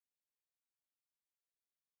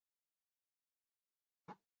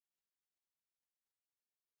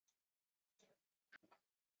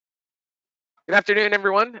Good afternoon,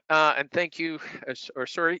 everyone, and thank you,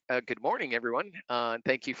 good morning, everyone, and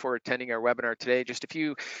thank you for attending our webinar today. Just a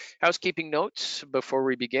few housekeeping notes before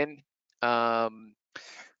we begin.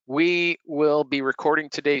 We will be recording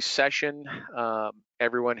today's session.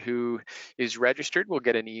 Everyone who is registered will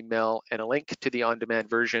get an email and a link to the on-demand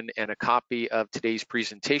version and a copy of today's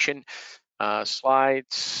presentation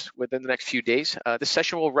slides within the next few days. This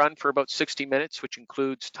session will run for about 60 minutes, which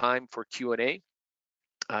includes time for Q&A.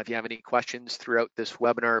 If you have any questions throughout this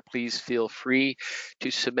webinar, please feel free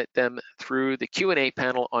to submit them through the Q&A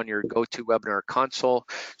panel on your GoToWebinar console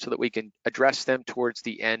so that we can address them towards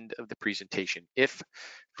the end of the presentation. If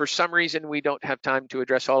for some reason we don't have time to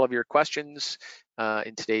address all of your questions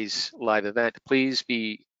in today's live event, please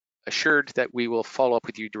be assured that we will follow up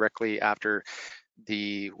with you directly after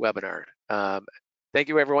the webinar. Thank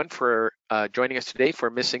you, everyone, for joining us today for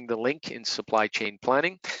Missing the Link in Supply Chain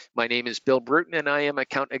Planning. My name is Bill Bruton, and I am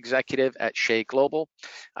Account Executive at Shea Global.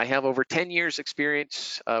 I have over 10 years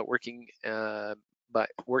experience working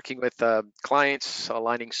with clients,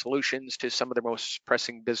 aligning solutions to some of their most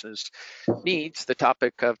pressing business needs. The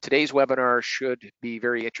topic of today's webinar should be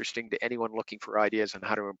very interesting to anyone looking for ideas on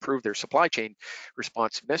how to improve their supply chain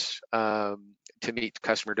responsiveness to meet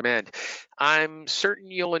customer demand. I'm certain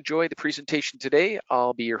you'll enjoy the presentation today.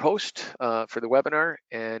 I'll be your host for the webinar,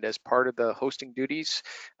 and as part of the hosting duties,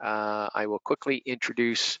 I will quickly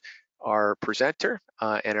introduce our presenter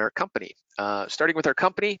and our company. Starting with our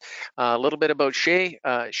company, a little bit about Shea.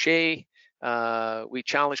 Shea, we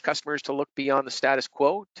challenge customers to look beyond the status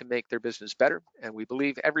quo to make their business better, and we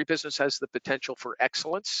believe every business has the potential for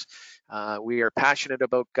excellence. We are passionate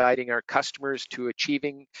about guiding our customers to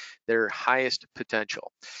achieving their highest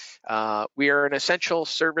potential. We are an essential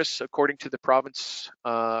service according to the province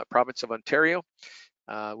of Ontario.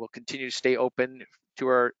 We'll continue to stay open to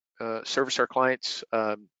our service our clients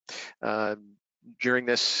during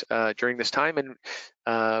this time, and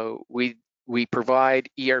we provide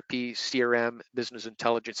ERP, CRM, business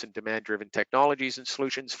intelligence, and demand-driven technologies and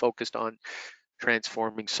solutions focused on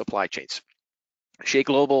transforming supply chains. Shea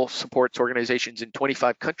Global supports organizations in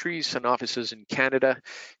 25 countries and offices in Canada,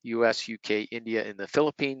 US, UK, India, and the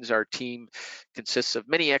Philippines. Our team consists of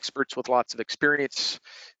many experts with lots of experience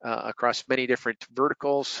across many different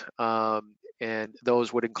verticals, and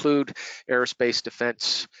those would include aerospace,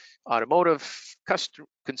 defense, automotive,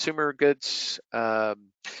 consumer goods,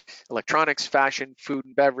 electronics, fashion, food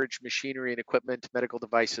and beverage, machinery and equipment, medical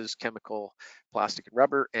devices, chemical, plastic and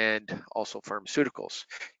rubber, and also pharmaceuticals.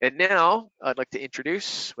 And now I'd like to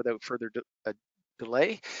introduce, without further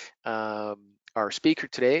delay, our speaker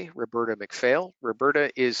today, Roberta McPhail. Roberta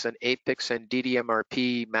is an APIX and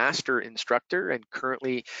DDMRP master instructor and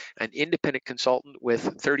currently an independent consultant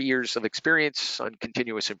with 30 years of experience on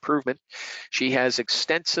continuous improvement. She has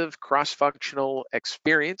extensive cross-functional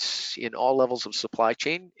experience in all levels of supply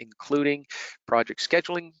chain, including project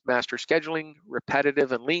scheduling, master scheduling,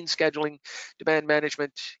 repetitive and lean scheduling, demand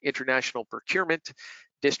management, international procurement,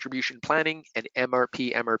 distribution planning, and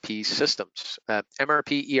MRP ERP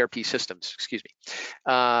systems, excuse me.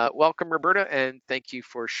 Welcome, Roberta, and thank you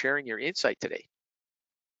for sharing your insight today.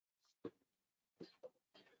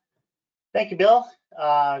 Thank you, Bill.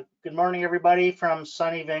 Good morning, everybody from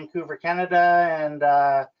sunny Vancouver, Canada. And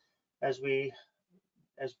as we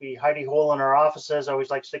hidey hole in our offices, I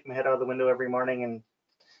always like to stick my head out of the window every morning, and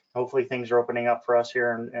hopefully things are opening up for us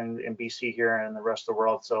here in BC here and the rest of the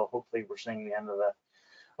world. So hopefully we're seeing the end of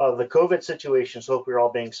the COVID situation. So hope we're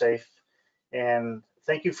all being safe. And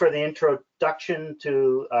thank you for the introduction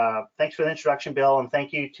thanks for the introduction, Bill, and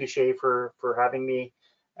thank you to Shea for having me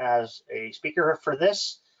as a speaker for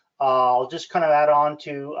this. I'll just kind of add on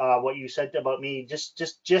to what you said about me, just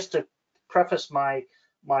to preface my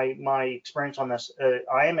experience on this.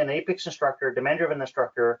 I am an APIX instructor, demand-driven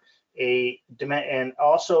instructor, and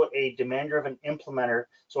also a demand-driven implementer.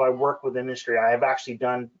 So I work with industry. I have actually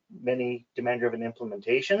done many demand-driven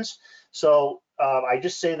implementations. So I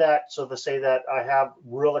just say that to say that I have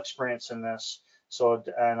real experience in this. So,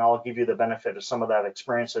 and I'll give you the benefit of some of that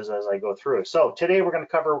experiences as I go through. So today we're going to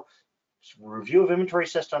cover review of inventory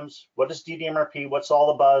systems. What is DDMRP? What's all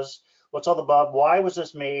the buzz? What's all the bub? Why was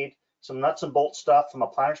this made? Some nuts and bolts stuff from a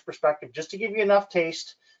planner's perspective, just to give you enough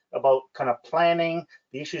taste about kind of planning,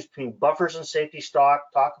 the issues between buffers and safety stock,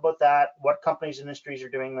 talk about that, what companies and industries are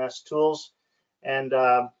doing this, tools, and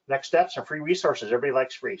next steps and free resources. Everybody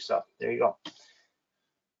likes free, so there you go.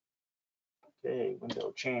 Okay,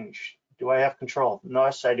 window change. Do I have control? No,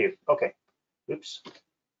 yes, I do. Okay, oops.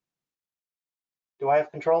 Do I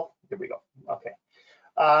have control? Here we go, okay.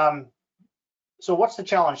 So what's the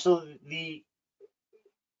challenge? So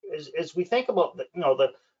as we think about the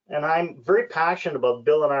And I'm very passionate about,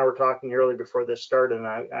 Bill and I were talking earlier before this started, and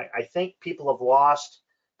I think people have lost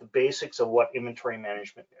the basics of what inventory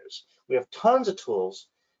management is. We have tons of tools,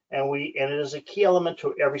 and it is a key element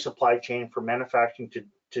to every supply chain, from manufacturing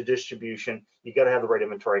to distribution. You got to have the right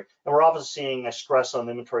inventory, and we're obviously seeing a stress on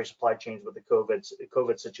inventory supply chains with the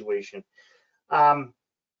COVID situation.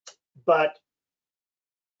 But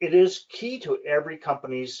it is key to every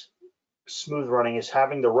company's smooth running, is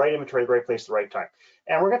having the right inventory, the right place, the right time.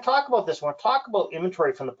 And we're going to talk about this. We're going to talk about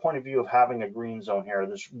inventory from the point of view of having a green zone here,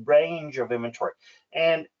 this range of inventory,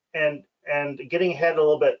 and getting ahead a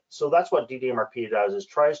little bit. So that's what DDMRP does, is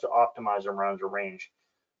tries to optimize around a range.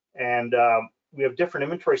 And we have different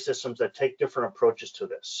inventory systems that take different approaches to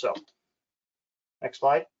this. So next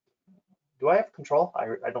slide. Do I have control?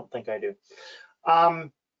 I don't think I do.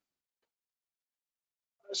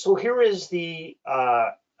 So here is the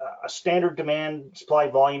a standard demand supply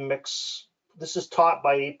volume mix. This is taught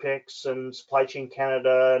by APIX and Supply Chain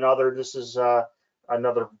Canada and other. This is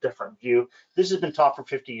another different view. This has been taught for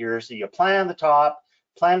 50 years. You plan the top,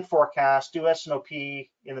 plan forecast, do S&OP in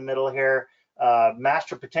the middle here,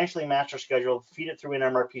 potentially master schedule, feed it through in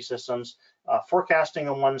MRP systems, forecasting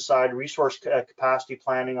on one side, resource capacity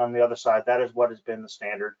planning on the other side. That is what has been the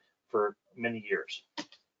standard for many years.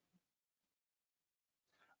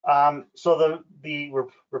 So the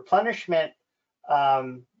replenishment,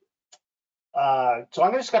 so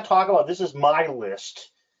I'm just going to talk about, this is my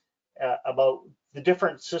list about the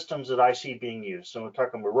different systems that I see being used. So we're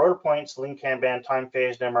talking about rotor points, lean Kanban, time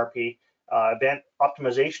phased MRP, event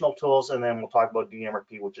optimizational tools, and then we'll talk about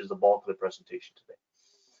DMRP, which is the bulk of the presentation today.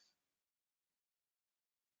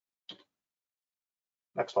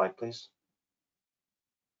 Next slide, please.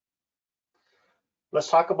 Let's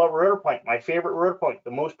talk about rotor point. My favorite rotor point,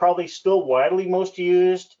 the most probably still widely most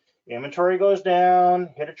used. Inventory goes down,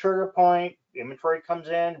 hit a trigger point, inventory comes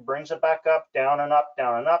in, brings it back up, down and up,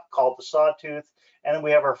 called the sawtooth. And then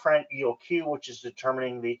we have our friend EOQ, which is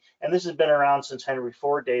determining and this has been around since Henry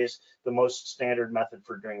Ford days, the most standard method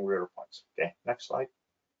for doing rotor points. Okay, next slide.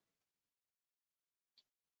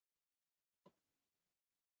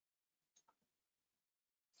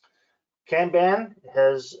 Kanban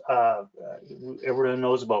has, everyone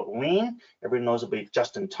knows about lean, everybody knows about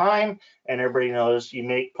just in time, and everybody knows you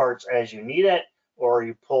make parts as you need it, or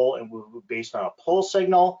you pull and based on a pull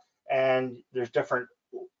signal. And there's different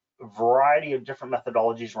variety of different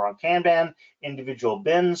methodologies around Kanban, individual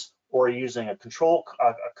bins, or using a control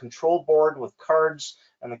board with cards,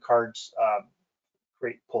 and the cards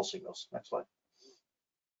create pull signals. Next slide.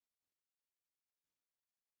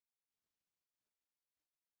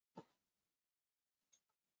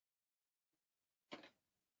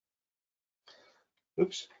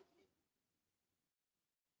 Oops.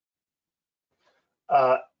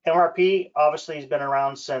 MRP obviously has been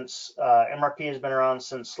around since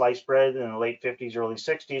sliced bread in the late 50s, early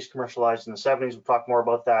 60s, commercialized in the 70s. We'll talk more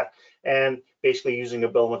about that. And basically using a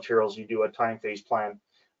bill of materials, you do a time phase plan,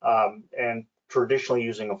 and traditionally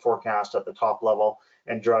using a forecast at the top level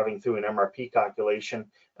and driving through an MRP calculation.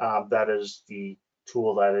 That is the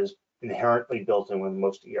tool that is inherently built in with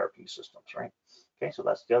most ERP systems, right? Okay, so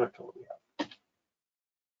that's the other tool we have.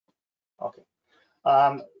 Okay.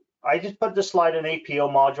 I just put this slide in APO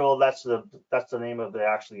module. That's the name of the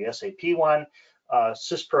SAP one.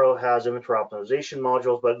 SysPro has inventory optimization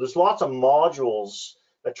modules, but there's lots of modules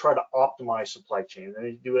that try to optimize supply chain. And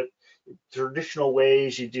you do it traditional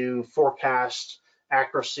ways. You do forecast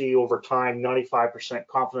accuracy over time, 95%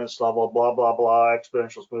 confidence level, blah, blah, blah,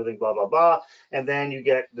 exponential smoothing, blah, blah, blah. And then you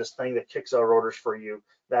get this thing that kicks out orders for you.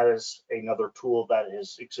 That is another tool that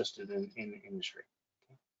has existed in the industry.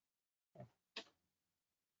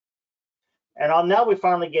 And now we're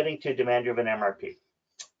finally getting to demand-driven MRP.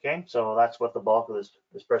 Okay, so that's what the bulk of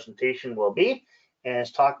this presentation will be. And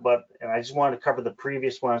it's talk about, and I just wanted to cover the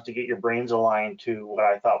previous ones to get your brains aligned to what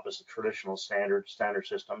I thought was the traditional standard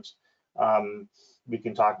systems. We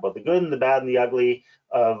can talk about the good and the bad and the ugly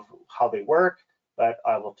of how they work, but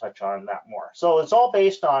I will touch on that more. So it's all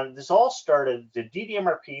based on, the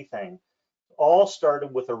DDMRP thing all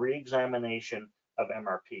started with a re-examination of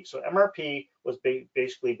MRP. So MRP was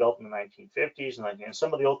basically built in the 1950s, and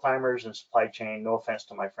some of the old timers in supply chain, no offense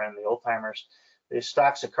to my friend, the old timers, they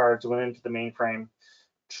stacks of cards went into the mainframe,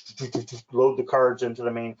 load the cards into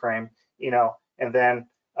the mainframe, and then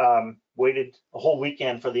waited a whole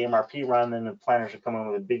weekend for the MRP run, and the planners would come in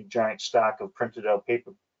with a big giant stack of printed out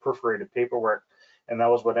perforated paperwork, and that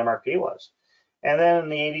was what MRP was. And then in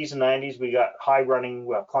the 80s and 90s, we got high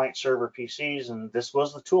running client server PCs, and this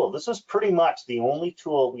was the tool. This was pretty much the only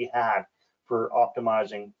tool we had for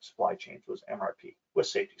optimizing supply chains was MRP with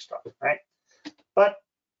safety stock, right? But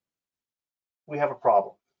we have a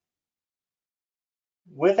problem.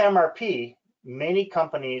 With MRP, many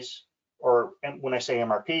companies, or when I say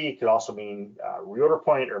MRP, it could also mean reorder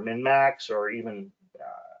point or min-max or even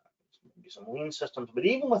some lean systems. But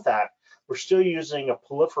even with that, we're still using a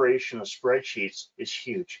proliferation of spreadsheets is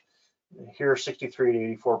huge. Here, 63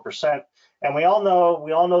 to 84%. And we all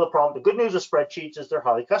know the problem. The good news of spreadsheets is they're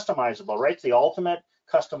highly customizable, right? It's the ultimate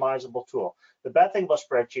customizable tool. The bad thing about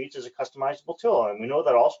spreadsheets is a customizable tool, and we know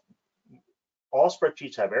that all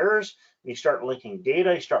spreadsheets have errors. You start linking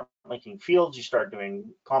data, you start linking fields, you start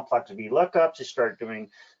doing complex VLOOKUPs, you start doing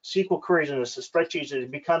SQL queries in the spreadsheets.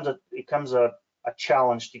 It becomes a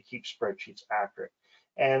challenge to keep spreadsheets accurate.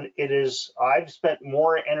 And it is, I've spent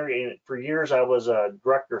more energy in it. For years, I was a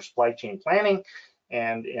director of supply chain planning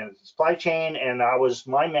and in supply chain, and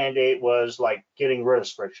my mandate was like getting rid of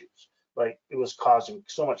spreadsheets. Like, it was causing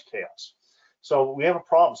so much chaos. So we have a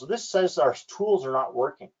problem. So this says our tools are not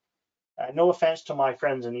working. No offense to my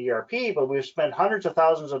friends in ERP, but we've spent hundreds of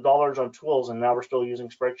thousands of dollars on tools, and now we're still using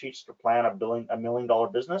spreadsheets to plan a $1 million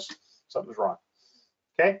business. Something's wrong.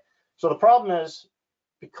 Okay, so the problem is,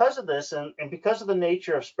 because of this, and because of the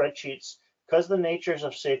nature of spreadsheets, because of the natures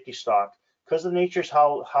of safety stock, because of the natures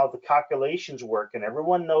how the calculations work, and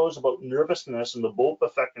everyone knows about nervousness and the BOP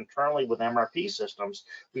effect internally with MRP systems,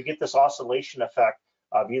 we get this oscillation effect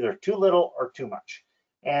of either too little or too much.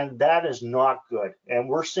 And that is not good. And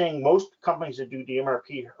we're seeing most companies that do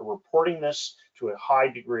DMRP are reporting this to a high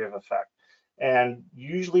degree of effect. And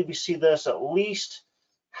usually we see this, at least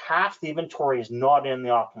half the inventory is not in the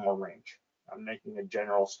optimal range. I'm making a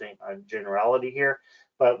general statement, a generality here,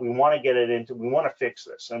 but we want to get it into, we want to fix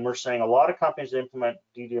this. And we're saying a lot of companies that implement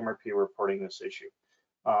DDMRP are reporting this issue.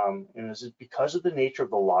 And this is because of the nature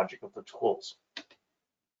of the logic of the tools.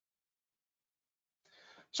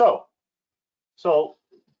 So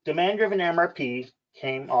demand-driven MRP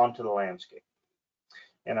came onto the landscape,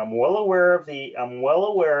 and I'm well aware of the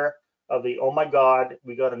oh my God,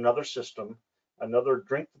 we got another system, another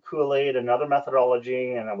drink the Kool-Aid, another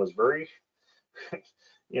methodology, and I was very,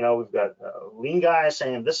 we've got lean guys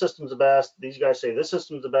saying this system's the best, these guys say this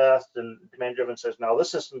system's the best, and demand-driven says no, this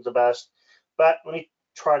system's the best. But let me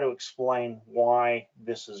try to explain why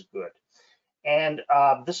this is good. And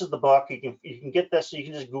this is the book. You can get this. You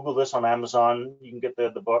can just Google this on Amazon. You can get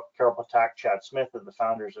the book. Carol Patak, Chad Smith are the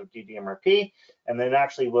founders of DDMRP, and then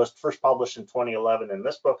actually was first published in 2011. And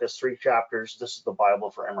this book has 3 chapters. This is the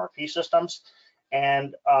Bible for MRP systems.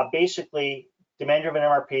 And basically, demand-driven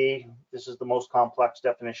MRP. This is the most complex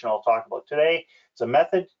definition I'll talk about today. It's a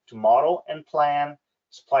method to model and plan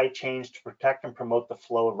supply chains to protect and promote the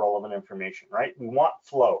flow of relevant information. Right? We want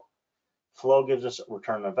flow. Flow gives us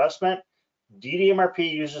return on investment.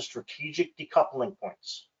 DDMRP uses strategic decoupling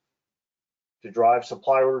points to drive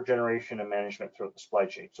supply order generation and management throughout the supply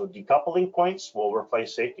chain. So decoupling points will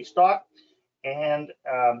replace safety stock, and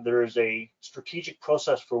there is a strategic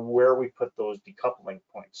process for where we put those decoupling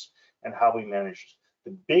points and how we manage.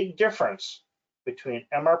 The big difference between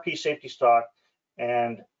MRP safety stock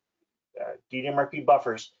and DDMRP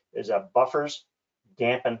buffers is that buffers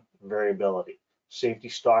dampen variability. Safety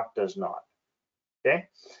stock does not. Okay.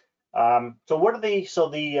 So what are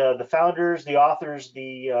the founders, the authors,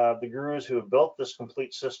 the gurus who have built this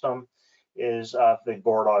complete system is they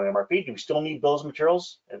borrowed on MRP. Do we still need bills of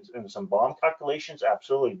materials and some BOM calculations?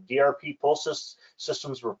 Absolutely. DRP pull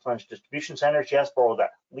systems, replenished distribution centers, yes, borrow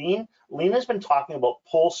that. Lean has been talking about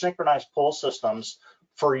synchronized pull systems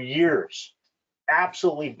for years.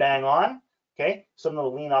 Absolutely bang on. Okay, some of the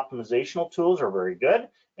lean optimizational tools are very good,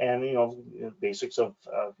 and basics of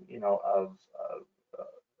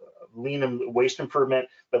lean and waste improvement,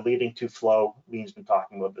 but leading to flow. Lean's been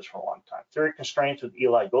talking about this for a long time. Theory constraints with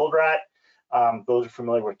Eli Goldratt. Those are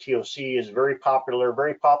familiar with TOC is very popular,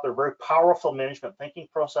 very powerful management thinking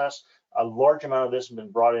process. A large amount of this has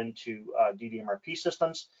been brought into DDMRP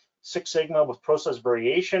systems. Six Sigma with process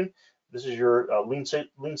variation. This is your Lean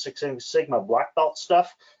Six Sigma black belt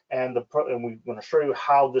stuff, and we're going to show you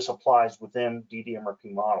how this applies within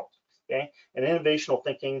DDMRP models. Okay, and innovational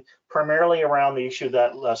thinking primarily around the issue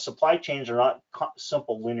that supply chains are not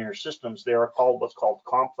simple linear systems. They are what's called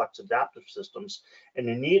complex adaptive systems, and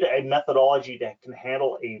you need a methodology that can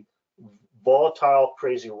handle a volatile,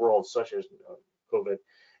 crazy world such as COVID,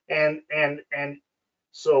 and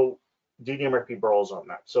so DDMRP borrows on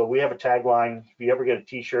that. So we have a tagline. If you ever get a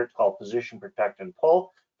T-shirt called "Position, Protect, and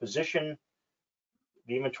Pull," position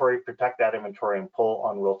the inventory, protect that inventory, and pull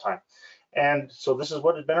on real time. And so this is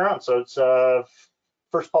what has been around. So it's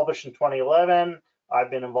first published in 2011. I've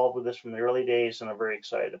been involved with this from the early days, and I'm very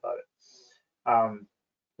excited about it.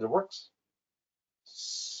 It works.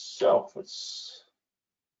 So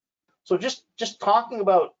So just talking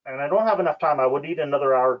about, and I don't have enough time, I would need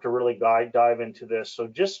another hour to really dive into this. So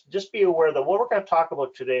just be aware that what we're going to talk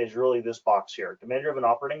about today is really this box here, demand-driven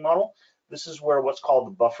operating model. This is where what's called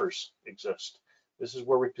the buffers exist. This is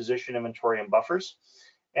where we position inventory in buffers.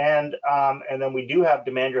 And then we do have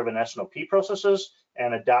demand-driven S&OP processes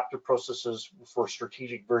and adaptive processes for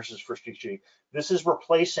strategic versus for strategic. This is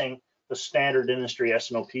replacing the standard industry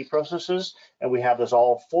S&OP processes, and we have this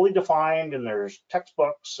all fully defined, and there's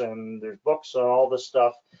textbooks and there's books and all this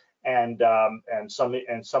stuff, and some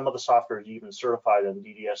of the software is even certified in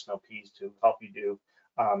DDS and OPs to help you do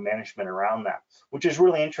management around that, which is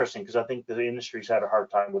really interesting because I think the industry's had a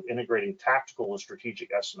hard time with integrating tactical and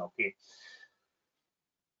strategic S&OP.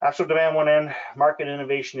 Actual demand one end, market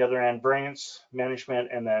innovation the other end, variance management,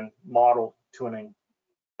 and then model tuning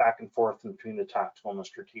back and forth between the tactical and the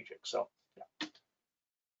strategic. So, yeah.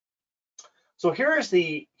 So here's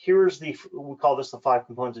the we call this the 5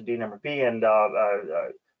 components of DMRP, and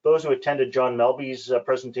those who attended John Melby's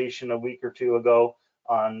presentation a week or two ago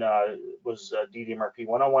on was DDMRP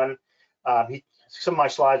 101. Some of my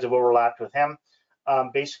slides have overlapped with him.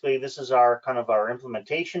 Basically, this is our kind of our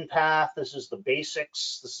implementation path. This is the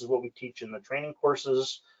basics. This is what we teach in the training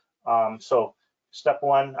courses. So step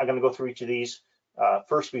one, I'm going to go through each of these.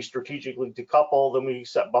 First, we strategically decouple, then we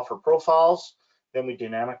set buffer profiles, then we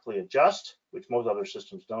dynamically adjust, which most other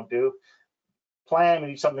systems don't do. Plan, we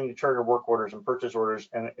need something to trigger work orders and purchase orders,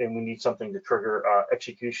 and we need something to trigger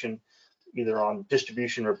execution, either on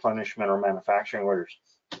distribution, replenishment, or manufacturing orders.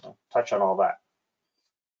 I'll touch on all that.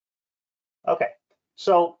 Okay,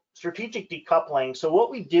 so strategic decoupling. So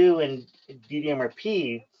what we do in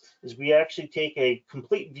DDMRP is we actually take a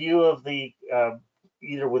complete view of the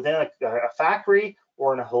either within a factory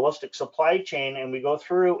or in a holistic supply chain, and we go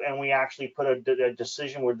through and we actually put a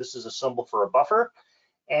decision where this is a symbol for a buffer.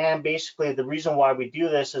 And basically the reason why we do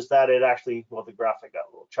this is that it actually, well, the graphic got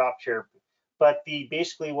a little chopped here, but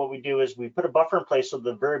basically what we do is we put a buffer in place so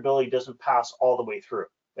the variability doesn't pass all the way through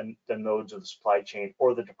the nodes of the supply chain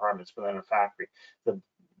or the departments within a factory. The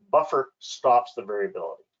buffer stops the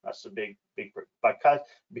variability. That's the big,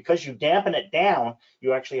 because you dampen it down,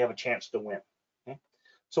 you actually have a chance to win. Okay?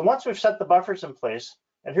 So once we've set the buffers in place,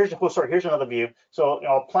 and here's another view. So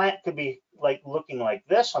a plant could be like looking like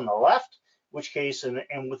this on the left, which case, and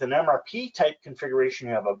with an MRP type configuration,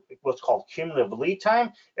 you have what's called cumulative lead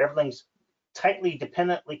time. Everything's tightly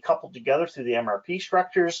dependently coupled together through the MRP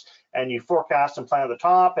structures, and you forecast and plan at the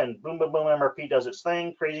top, and boom, boom, boom, MRP does its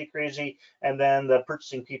thing, crazy, and then the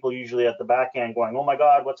purchasing people usually at the back end going, oh my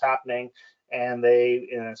God, what's happening? And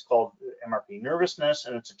it's called MRP nervousness,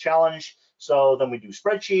 and it's a challenge. So then we do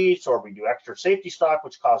spreadsheets, or we do extra safety stock,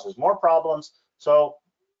 which causes more problems. So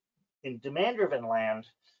in demand-driven land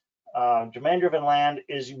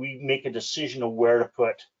is we make a decision of where to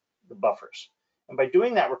put the buffers. And by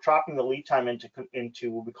doing that, we're chopping the lead time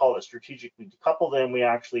into what we call it strategically decoupled, and we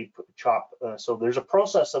actually chop. So there's a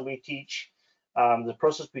process that we teach, the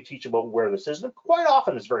process we teach about where this is, and quite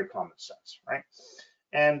often it's very common sense, right?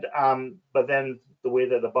 And but then the way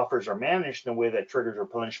that the buffers are managed and the way that triggers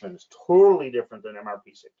replenishment is totally different than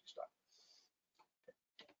MRP safety stock.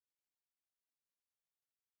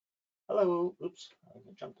 Hello, oops, I'm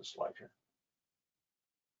gonna jump the slide here.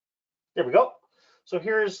 There we go. So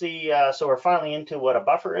here's the, so we're finally into what a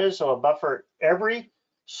buffer is. So a buffer, every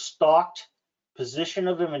stocked position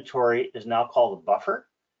of inventory is now called a buffer.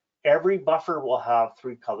 Every buffer will have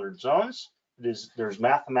 3 colored zones. There's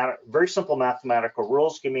very simple mathematical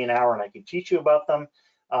rules. Give me an hour and I can teach you about them.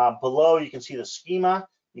 Below you can see the schema.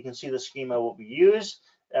 You can see the schema what we use,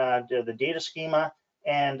 the data schema,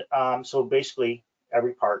 and so basically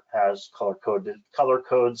every part has color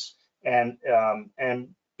codes, and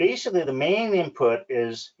basically the main input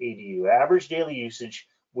is ADU, average daily usage,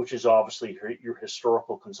 which is obviously your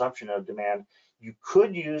historical consumption of demand. You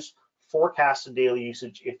could use forecasted daily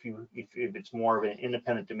usage if it's more of an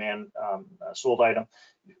independent demand sold item.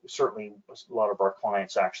 Certainly a lot of our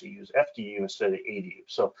clients actually use FDU instead of ADU.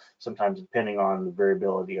 So sometimes depending on the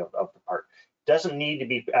variability of the part. Doesn't need to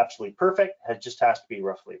be absolutely perfect, it just has to be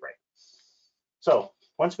roughly right. So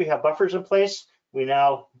once we have buffers in place, we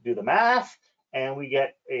now do the math and we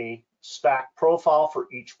get a stack profile for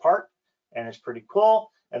each part, and it's pretty cool.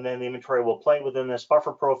 And then the inventory will play within this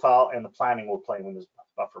buffer profile, and the planning will play within this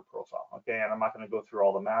buffer profile. Okay, and I'm not going to go through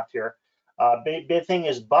all the math here. Big thing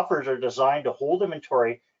is buffers are designed to hold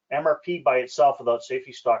inventory. MRP by itself without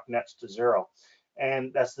safety stock nets to 0.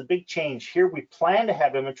 And that's the big change here. We plan to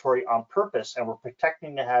have inventory on purpose, and we're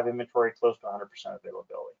protecting to have inventory close to 100%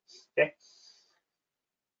 availability. Okay.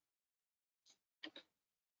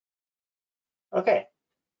 Okay.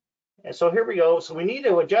 And so here we go. So we need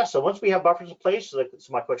to adjust. So once we have buffers in place, so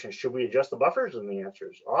my question is, should we adjust the buffers? And the answer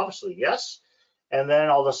is obviously yes. And then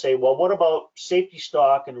I'll just say, well, what about safety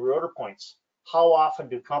stock and reorder points? How often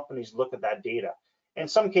do companies look at that data? In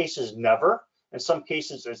some cases, never. In some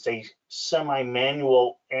cases, it's a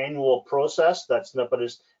semi-manual annual process. But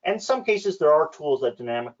in some cases, there are tools that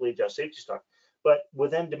dynamically adjust safety stock. But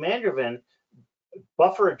within demand-driven,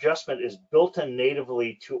 buffer adjustment is built in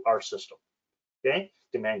natively to our system. Okay,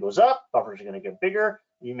 demand goes up, buffers are going to get bigger.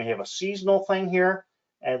 You may have a seasonal thing here.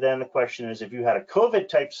 And then the question is, if you had a COVID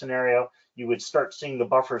type scenario, you would start seeing the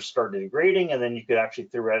buffers start degrading, and then you could actually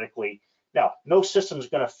theoretically, now, no system is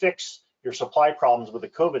going to fix your supply problems with a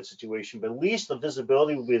COVID situation, but at least the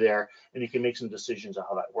visibility will be there, and you can make some decisions on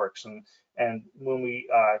how that works. And when we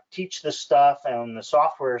teach this stuff, and the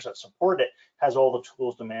softwares that support it has all the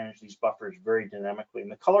tools to manage these buffers very dynamically,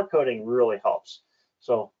 and the color coding really helps.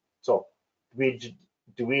 So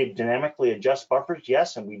do we dynamically adjust buffers?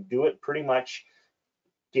 Yes, and we do it pretty much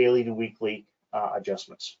daily to weekly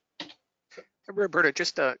adjustments. Roberta,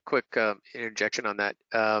 just a quick interjection on that.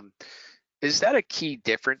 Is that a key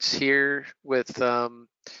difference here with reorder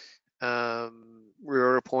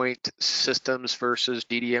point systems versus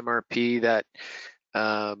DDMRP, that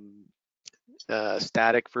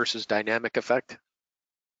static versus dynamic effect?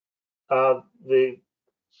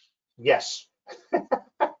 Yes.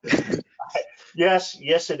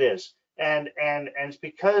 Yes, it is. And it's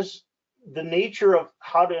because the nature of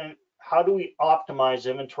how do we optimize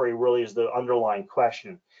inventory really is the underlying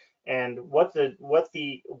question. And what the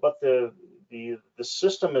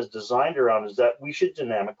system is designed around is that we should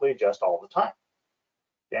dynamically adjust all the time.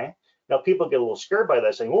 Okay. Now people get a little scared by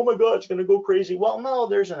that, saying, "Oh my God, it's going to go crazy." Well, no,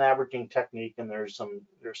 there's an averaging technique, and there's some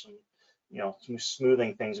some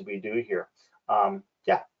smoothing things that we do here.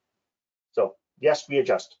 Yeah. So yes, we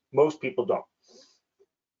adjust. Most people don't.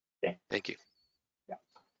 Okay. Thank you. Yeah.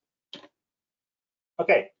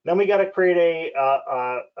 Okay. Then we got to create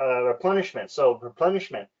a replenishment. So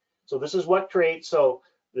replenishment. So this is what creates. So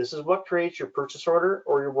this is what creates your purchase order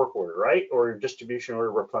or your work order, right? Or your distribution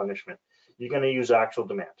order replenishment. You're going to use actual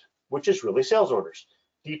demand, which is really sales orders.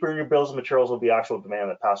 Deeper in your bills of materials will be actual demand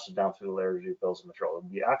that passes down through the layers of your bills of material. It will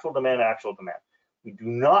be actual demand, actual demand. We do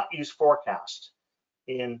not use forecast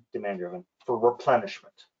in demand driven for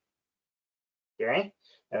replenishment. Okay,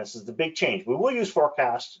 and this is the big change. We will use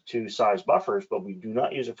forecast to size buffers, but we do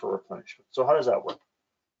not use it for replenishment. So how does that work?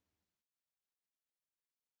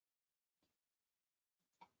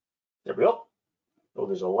 There we go. Oh,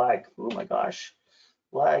 there's a lag. Oh my gosh.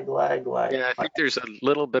 Lag. Yeah, I think there's a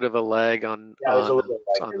little bit of a lag on. Yeah, there's a little bit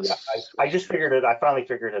of lag here. Yeah, I just figured it. I finally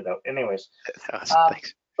figured it out. Anyways,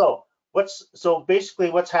 thanks. So basically,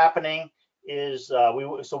 what's happening is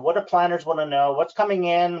so what do planners want to know? What's coming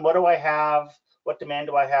in? What do I have? What demand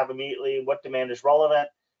do I have immediately? What demand is relevant?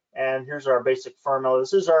 And here's our basic formula.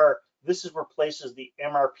 This replaces the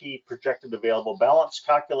MRP projected available balance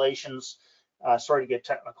calculations. Sorry to get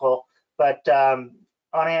technical, but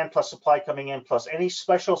on hand plus supply coming in plus any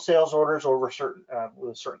special sales orders over certain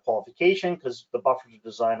with a certain qualification, because the buffers are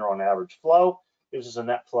designed on average flow, gives us a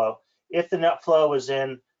net flow. If the net flow is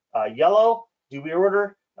in yellow, do we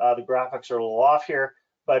order? The graphics are a little off here,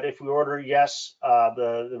 but if we order yes,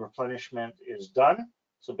 the replenishment is done.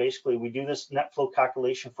 So basically we do this net flow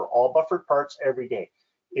calculation for all buffered parts every day.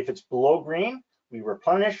 If it's below green, we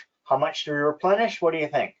replenish. How much do we replenish? What do you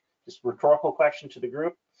think? Just rhetorical question to the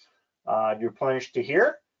group. Do you replenish to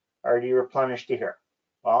here, or do you replenish to here?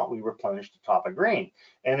 Well, we replenish the top of green,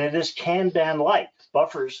 and it is Kanban-like.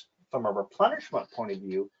 Buffers, from a replenishment point of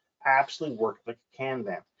view, absolutely work like a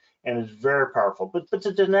Kanban, and it's very powerful. But it's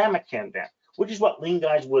a dynamic Kanban, which is what lean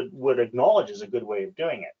guys would acknowledge is a good way of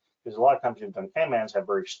doing it, because a lot of companies who've done Kanbans have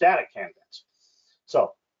very static Kanbans.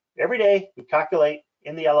 So every day we calculate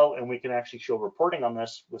in the yellow, and we can actually show reporting on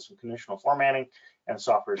this with some conditional formatting, and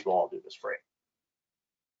softwares will all do this for you.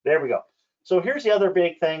 There we go. So here's the other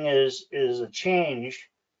big thing is a change.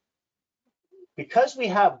 Because we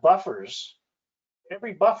have buffers,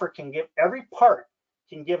 every part can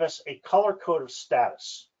give us a color code of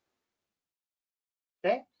status.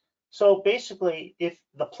 Okay? So basically, if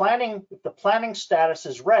the planning status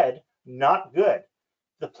is red, not good.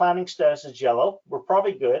 The planning status is yellow, we're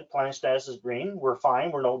probably good. Planning status is green, we're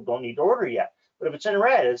fine. We don't need to order yet. But if it's in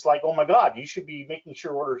red, it's like, oh my God, you should be making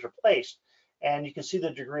sure orders are placed. And you can see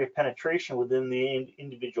the degree of penetration within the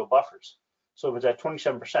individual buffers. So if it's at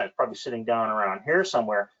 27%, it's probably sitting down around here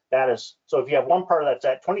somewhere. That is, so if you have one part that's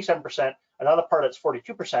at 27%, another part that's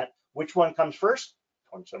 42%, which one comes first?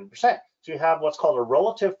 27%. So you have what's called a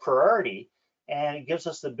relative priority, and it gives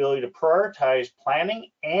us the ability to prioritize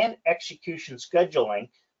planning and execution scheduling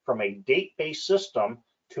from a date-based system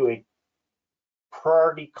to a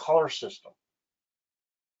priority color system.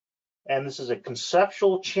 And this is a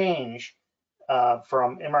conceptual change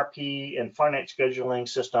from MRP and finite scheduling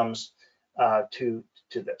systems to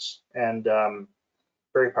this, and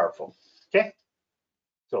very powerful. Okay,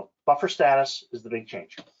 so buffer status is the big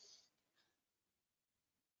change.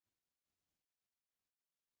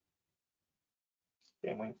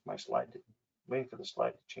 Okay, I'm waiting for the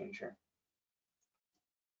slide to change here.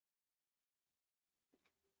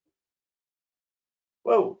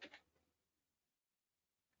 Whoa.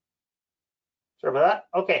 Sorry about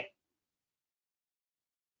that. Okay.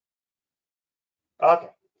 Okay.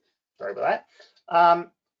 Sorry about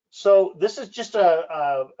that. So this is just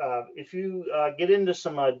if you get into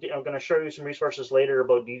some, I'm going to show you some resources later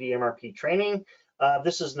about DDMRP training.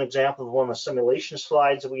 This is an example of one of the simulation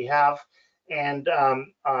slides that we have. And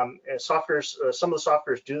softwares, some of the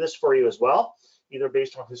softwares do this for you as well, either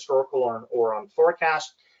based on historical or on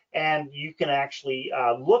forecast. And you can actually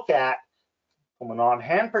look at, from an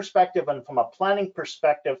on-hand perspective and from a planning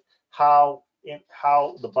perspective, how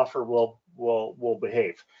the buffer will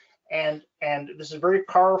behave. And this is very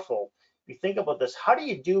powerful. If you think about this, how do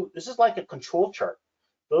you do this? Is like a control chart.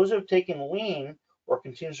 Those who have taken lean or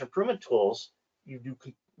continuous improvement tools,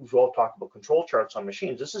 we've all talked about control charts on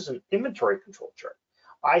machines. This is an inventory control chart.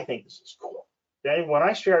 I think this is cool. Then when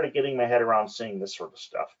I started getting my head around seeing this sort of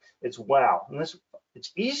stuff, it's wow. And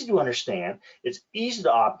it's easy to understand. It's easy to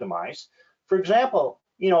optimize. For example,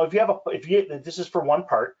 if this is for one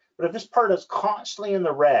part, but if this part is constantly in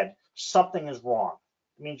the red, something is wrong.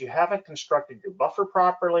 It means you haven't constructed your buffer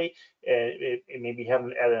properly. It maybe you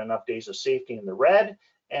haven't added enough days of safety in the red,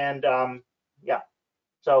 and yeah.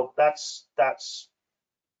 So that's a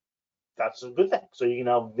good thing. So you can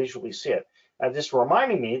now visually see it. Just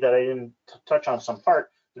reminding me that I didn't touch on some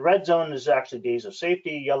part. The red zone is actually days of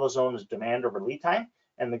safety. Yellow zone is demand over lead time,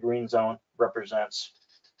 and the green zone represents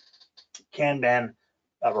Kanban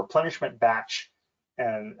replenishment batch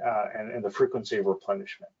and the frequency of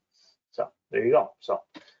replenishment. So there you go. So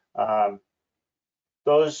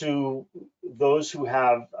those who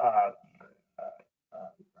have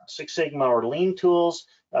Six Sigma or lean tools,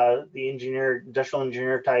 the industrial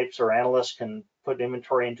engineer types or analysts can put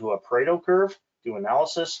inventory into a Pareto curve, do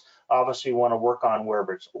analysis. Obviously, you want to work on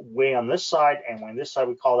wherever it's way on this side, and when this side,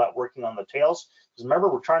 we call that working on the tails. Because remember,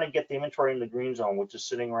 we're trying to get the inventory in the green zone, which is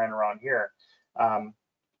sitting right around here.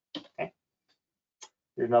 Okay.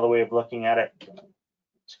 Here's another way of looking at it.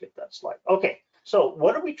 Let's get that slide. Okay, so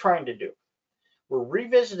what are we trying to do? We're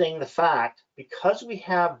revisiting the fact, because we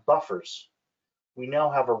have buffers, we now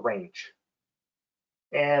have a range.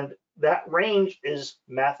 And that range is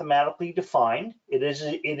mathematically defined. It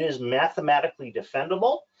is mathematically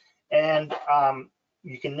defendable. And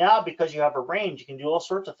you can now, because you have a range, you can do all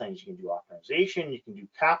sorts of things. You can do optimization, you can do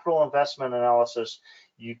capital investment analysis,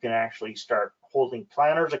 you can actually start holding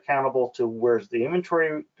planners accountable to where's the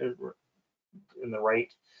inventory in the right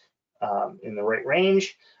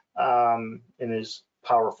range, and is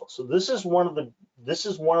powerful. So this is one of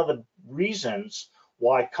the reasons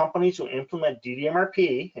why companies who implement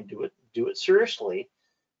DDMRP and do it seriously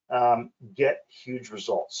get huge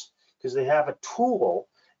results, because they have a tool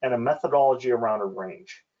and a methodology around a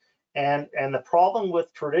range. And the problem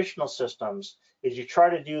with traditional systems is you try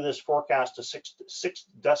to do this forecast to six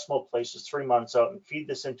decimal places 3 months out and feed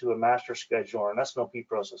this into a master schedule or an S&OP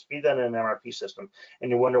process, feed that in an MRP system, and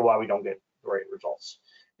you wonder why we don't get the right results.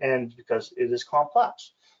 And because it is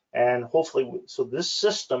complex. And hopefully, so this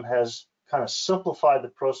system has kind of simplified the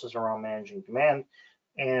process around managing demand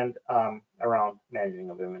and around managing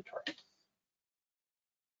of inventory.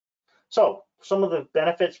 So some of the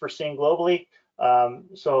benefits we're seeing globally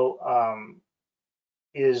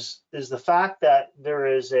is the fact that there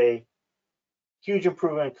is a huge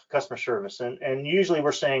improvement in customer service, and usually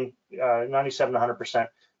we're saying 97 to 100%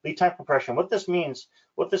 lead time compression. What this means,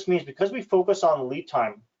 because we focus on lead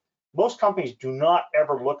time, most companies do not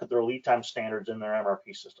ever look at their lead time standards in their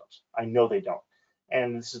MRP systems. I know they don't.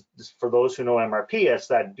 And this is for those who know MRP, it's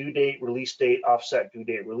that due date, release date, offset due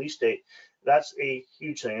date, release date. That's a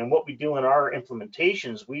huge thing. And what we do in our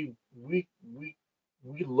implementations, we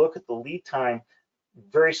look at the lead time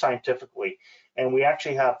very scientifically, and we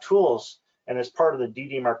actually have tools. And as part of the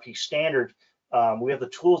DDMRP standard, we have the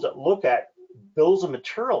tools that look at bills of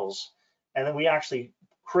materials, and then we actually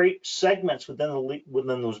create segments within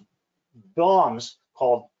those BOMs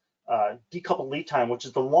called decoupled lead time, which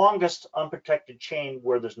is the longest unprotected chain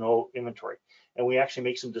where there's no inventory. And we actually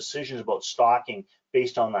make some decisions about stocking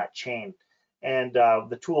based on that chain. and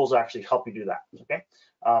the tools actually help you do that. Okay.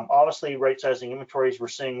 Obviously, right-sizing inventories, we're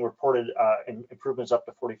seeing reported improvements up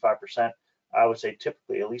to 45%. I would say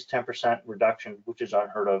typically at least 10% reduction, which is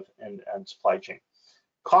unheard of in supply chain.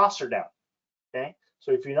 Costs are down. Okay.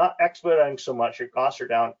 So if you're not expediting so much, your costs are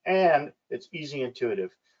down, and it's easy,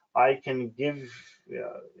 intuitive. I can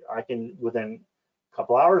within a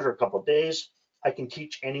couple hours or a couple of days, I can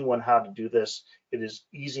teach anyone how to do this. It is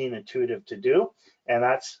easy and intuitive to do, and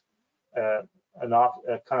that's kind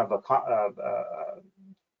of a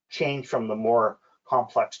change from the more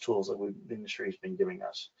complex tools that the industry has been giving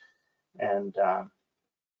us. And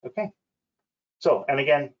okay. So, and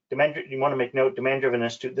again, you want to make note, demand-driven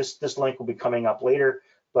institute, this link will be coming up later,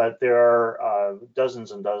 but there are dozens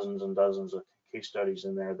and dozens and dozens of case studies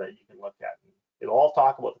in there that you can look at. It'll all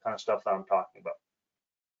talk about the kind of stuff that I'm talking about.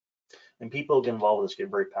 And people who get involved with this get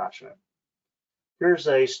very passionate. Here's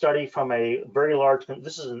a study from a very large,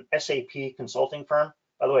 this is an SAP consulting firm.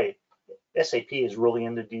 By the way, SAP is really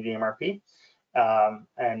into DDMRP.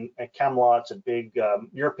 And at Camelot's a big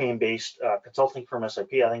European-based consulting firm,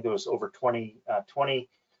 SAP. I think there was over 20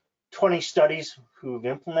 studies who've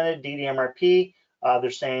implemented DDMRP.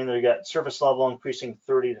 They're saying they got service level increasing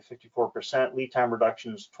 30 to 54%, lead time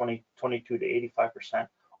reductions 22 to 85%.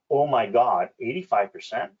 Oh my God,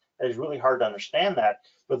 85%? That is really hard to understand that.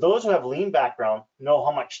 But those who have lean background know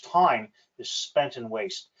how much time is spent in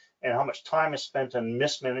waste, and how much time is spent on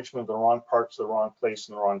mismanagement of the wrong parts, the wrong place,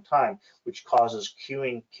 and the wrong time, which causes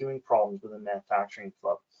queuing problems within the manufacturing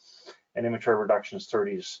flow. And inventory reductions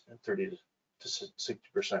 30 to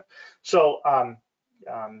 60%. So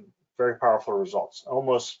very powerful results.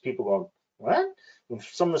 Almost people going, what? When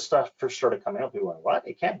some of the stuff first started coming out, people went, what?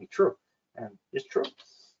 It can't be true. And it's true.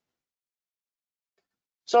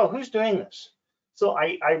 So who's doing this? So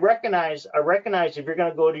I recognize if you're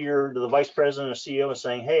going to go to the vice president or CEO and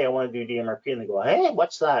saying, hey, I want to do DMRP, and they go, hey,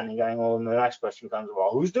 what's that? And you're going, well, and the next question comes,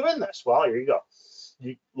 well, who's doing this? Well, here you go.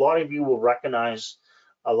 A lot of you will recognize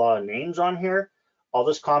a lot of names on here. I'll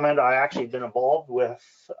just comment, I actually been involved with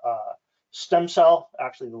Stem Cell,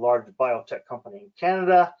 actually the largest biotech company in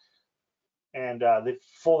Canada, and they're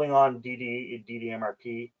fully on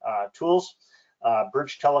DDMRP tools.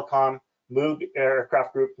 Bridge Telecom, Moog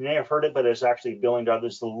Aircraft Group, you may have heard it, but it's actually $1 billion.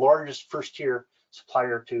 It's the largest first-tier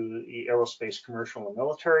supplier to the aerospace, commercial, and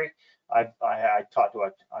military. I talked to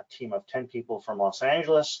a team of 10 people from Los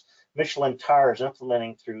Angeles. Michelin Tire is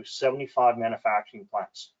implementing through 75 manufacturing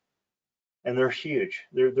plants, and they're huge.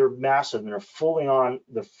 They're massive, and they're fully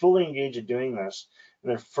engaged in doing this.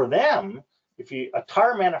 And for them, a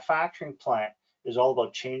tire manufacturing plant is all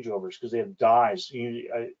about changeovers because they have dies.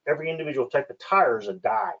 Every individual type of tire is a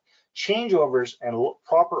die. Changeovers and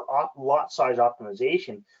proper lot size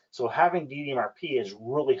optimization. So having DDMRP has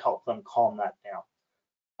really helped them calm that down.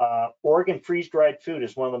 Oregon freeze-dried food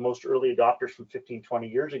is one of the most early adopters from 15, 20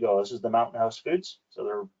 years ago. This is the Mountain House Foods. So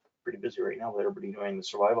they're pretty busy right now with everybody doing the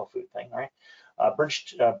survival food thing, right?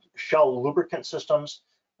 Shell lubricant systems,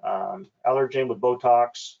 Allergen with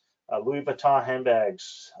Botox, Louis Vuitton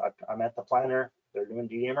handbags. I'm at the planner. They're doing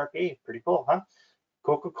DDMRP. Pretty cool, huh?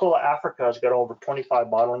 Coca-Cola Africa has got over 25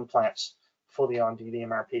 bottling plants fully on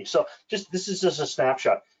DDMRP. So this is just a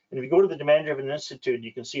snapshot. And if you go to the Demand-Driven Institute,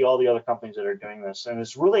 you can see all the other companies that are doing this. And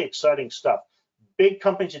it's really exciting stuff. Big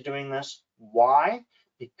companies are doing this. Why?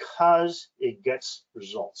 Because it gets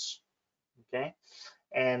results, okay?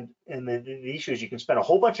 And the issue is you can spend a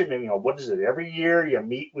whole bunch of, what is it, every year you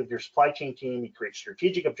meet with your supply chain team, you create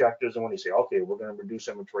strategic objectives, and when you say, okay, we're going to reduce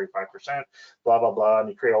inventory 5%, blah, blah, blah, and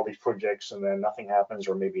you create all these projects, and then nothing happens,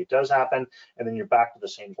 or maybe it does happen, and then you're back to the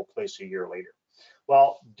same place a year later.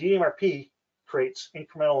 Well, DMRP creates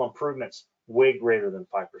incremental improvements way greater than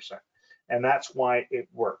 5%. And that's why it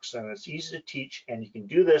works. And it's easy to teach, and you can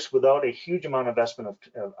do this without a huge amount of investment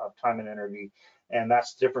of time and energy. And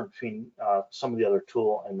that's different between some of the other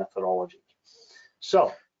tool and methodology.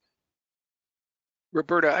 So,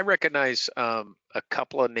 Roberta, I recognize a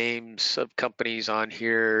couple of names of companies on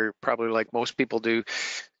here, probably like most people do.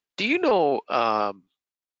 Do you know,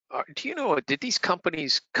 did these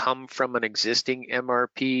companies come from an existing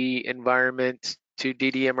MRP environment to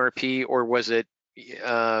DDMRP, or was it,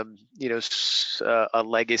 a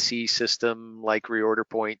legacy system like Reorder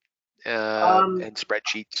Point and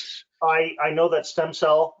spreadsheets? I know that Stem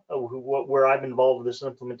Cell, where I'm involved with this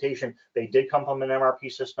implementation, they did come from an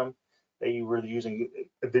MRP system. They were using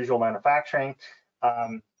visual manufacturing,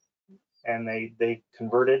 and they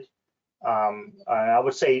converted. I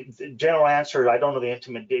would say the general answer, I don't know the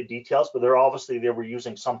intimate details, but they were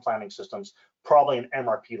using some planning systems, probably an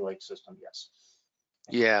MRP-like system, yes.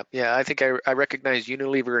 Yeah, I think I recognize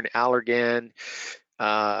Unilever and Allergan.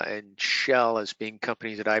 and Shell as being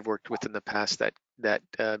companies that I've worked with in the past that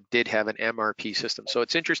did have an MRP system. So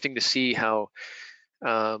it's interesting to see how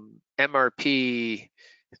MRP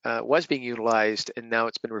was being utilized, and now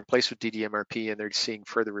it's been replaced with DDMRP, and they're seeing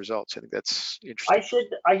further results. I think that's interesting.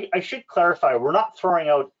 I should clarify, we're not throwing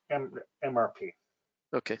out MRP.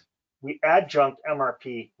 Okay. We adjunct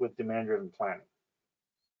MRP with demand-driven planning.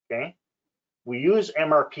 Okay. We use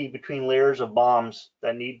MRP between layers of bombs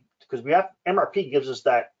that need, because we have MRP gives us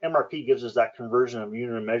that conversion of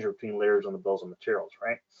unit and measure between layers on the bills of materials,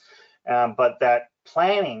 right? But that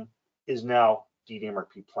planning is now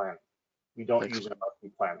DDMRP planning. We don't use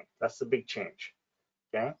MRP planning. That's the big change.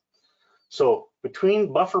 Okay. So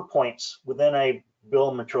between buffer points within a bill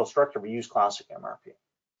of material structure, we use classic MRP.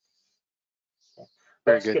 Okay.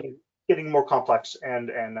 That's getting more complex,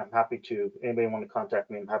 and I'm happy to, anybody want to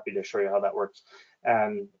contact me, I'm happy to show you how that works.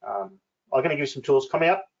 And I'm going to give you some tools coming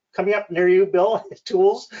up near you, Bill,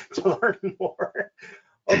 tools to learn more.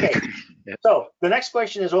 Okay, so the next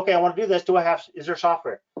question is, okay, I want to do this. Is there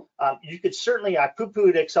software? You could certainly, I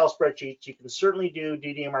poo-pooed Excel spreadsheets. You can certainly do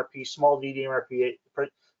DDMRP, small DDMRP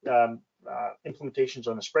implementations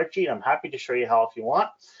on a spreadsheet. I'm happy to show you how if you want.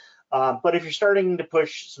 But if you're starting to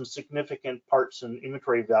push some significant parts and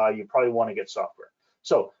inventory value, you probably want to get software.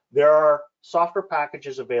 So there are software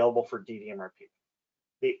packages available for DDMRP.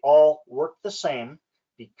 They all work the same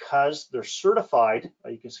because they're certified.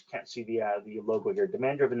 You can't see the logo here,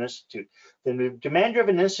 Demand Driven Institute. The Demand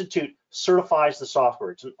Driven Institute certifies the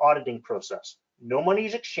software. It's an auditing process. No money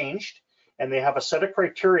is exchanged, and they have a set of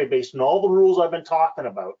criteria based on all the rules I've been talking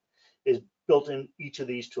about is built in each of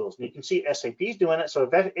these tools. And you can see SAP is doing it. So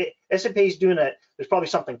if SAP is doing it, there's probably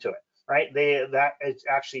something to it, right?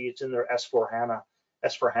 It's in their S4HANA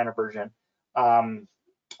version.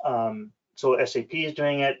 So SAP is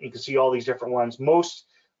doing it. You can see all these different ones.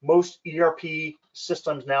 Most ERP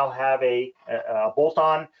systems now have a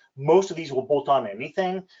bolt-on. Most of these will bolt on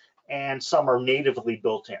anything, and some are natively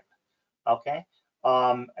built in. Okay.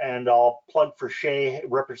 And I'll plug for Shay,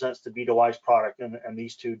 represents the B2Wise product, and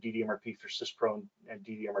these two, DDMRP for SysPro and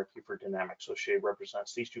DDMRP for Dynamics. So Shay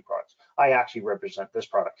represents these two products. I actually represent this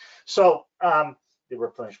product. So the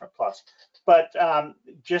Replenishment Plus. But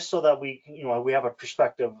just so that we have a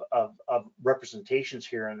perspective of representations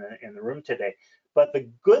here in the room today. But the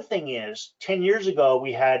good thing is, 10 years ago,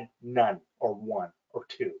 we had none or one or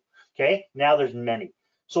two. Okay, now there's many.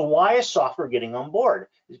 So why is software getting on board?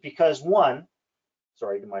 It's because one,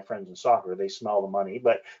 sorry to my friends in software, they smell the money,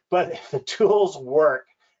 but the tools work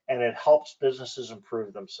and it helps businesses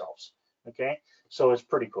improve themselves. Okay, so it's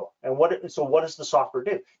pretty cool. And what does the software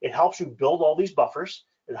do? It helps you build all these buffers.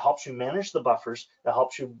 It helps you manage the buffers. It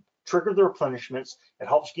helps you trigger the replenishments. It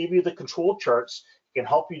helps give you the control charts. It can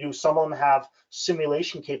help you do, some of them have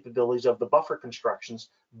simulation capabilities of the buffer constructions.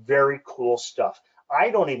 Very cool stuff. I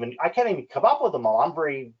can't even come up with them all. I'm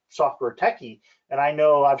very software techie, and I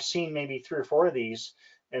know I've seen maybe 3 or 4 of these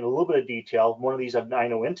in a little bit of detail. One of these I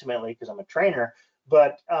know intimately because I'm a trainer,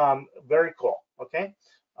 but very cool. Okay.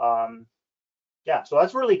 Yeah, so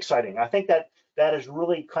that's really exciting. I think that is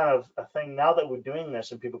really kind of a thing now that we're doing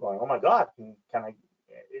this, and people going, oh my God,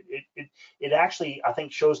 it actually, I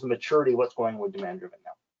think, shows the maturity of what's going with demand driven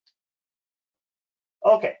now.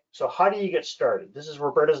 Okay, so how do you get started? This is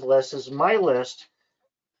Roberta's list. This is my list.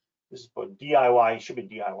 This is about DIY. It should be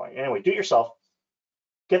DIY. Anyway, do it yourself.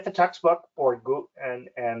 Get the textbook, or go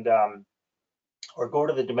or go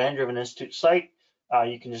to the Demand Driven Institute site.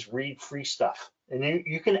 You can just read free stuff, and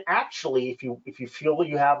you can actually, if you feel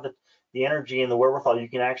you have the energy and the wherewithal, you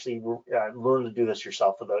can actually learn to do this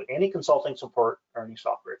yourself without any consulting support or any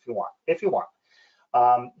software if you want.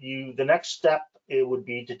 The next step, it would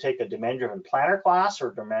be to take a Demand Driven Planner class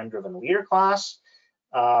or Demand Driven Leader class.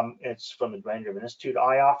 It's from the Demand Driven Institute.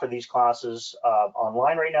 I offer these classes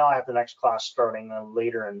online right now. I have the next class starting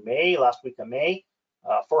later in May, last week of May,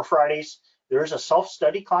 4 Fridays. There's a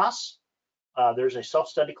self-study class. There's a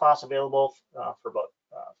self-study class available for about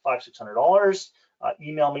 $500–600.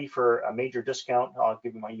 Email me for a major discount. I'll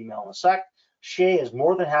give you my email in a sec. Shay is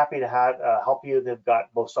more than happy to help you. They've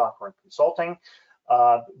got both software and consulting.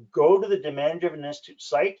 Go to the Demand Driven Institute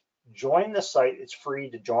site, join the site. It's free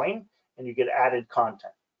to join, and you get added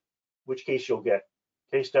content, which case you'll get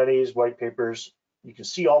case studies, white papers. You can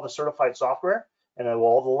see all the certified software and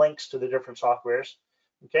all the links to the different softwares.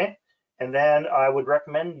 Okay, and then I would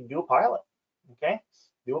recommend you do a pilot. Okay,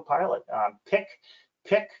 do a pilot. Pick.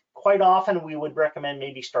 Quite often we would recommend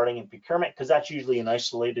maybe starting in procurement, because that's usually an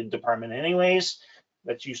isolated department anyways,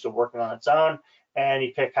 that's used to working on its own. And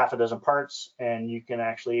you pick half a dozen parts, and you can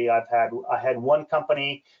actually, I had one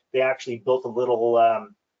company, they actually built a little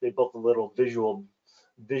visual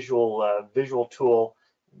visual tool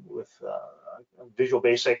with Visual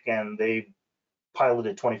Basic, and they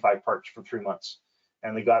piloted 25 parts for 3 months.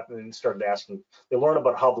 And they started asking, they learned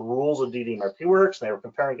about how the rules of DDMRP works, and they were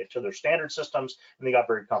comparing it to their standard systems, and they got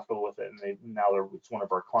very comfortable with it. And it's one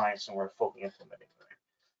of our clients, and we're fully implementing it.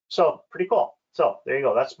 So pretty cool. So there you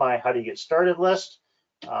go. That's my how do you get started list.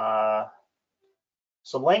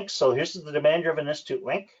 Some links. So here's the Demand Driven Institute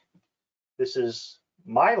link. This is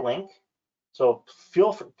my link. So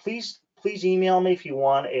please email me if you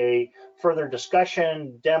want a further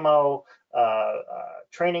discussion, demo,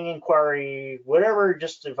 training inquiry, whatever,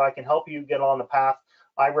 just if I can help you get on the path.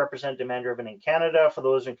 I represent Demand Driven in Canada. For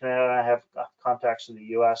those in Canada, I have contacts in the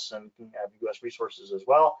US and have US resources as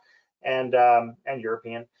well, and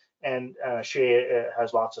European. And Shay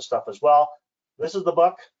has lots of stuff as well. This is the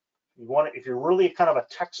book. If you're really kind of a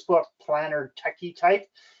textbook planner techie type,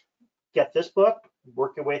 get this book,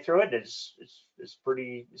 work your way through it. It's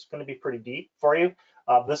going to be pretty deep for you.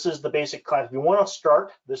 This is the basic class. If you want to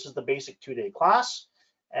start, this is the basic 2-day class,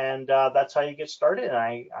 and that's how you get started. And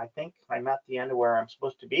I think I'm at the end of where I'm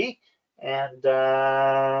supposed to be. And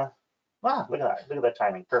wow, look at that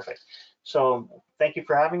timing, perfect. So thank you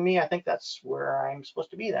for having me. I think that's where I'm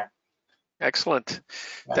supposed to be there. Excellent.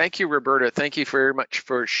 Yeah. Thank you, Roberta. Thank you very much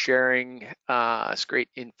for sharing this great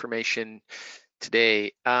information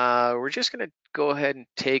today. We're just going to go ahead and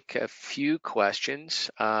take a few questions.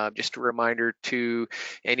 Just a reminder to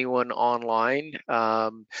anyone online,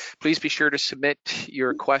 please be sure to submit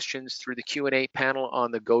your questions through the Q&A panel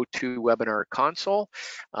on the GoToWebinar console.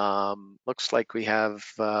 Looks like we have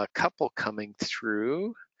a couple coming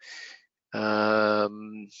through.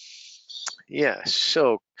 Yeah,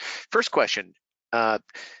 so first question.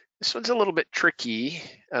 This one's a little bit tricky.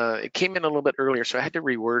 It came in a little bit earlier, so I had to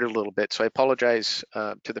reword a little bit. So I apologize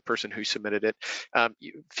to the person who submitted it.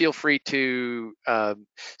 Feel free to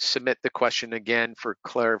submit the question again for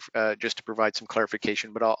just to provide some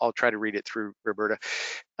clarification, but I'll try to read it through, Roberta.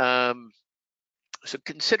 So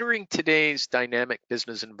considering today's dynamic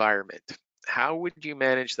business environment, how would you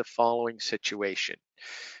manage the following situation,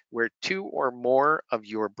 where 2 or more of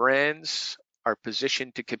your brands are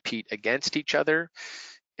positioned to compete against each other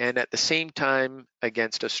and at the same time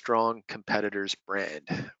against a strong competitor's brand?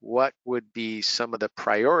 What would be some of the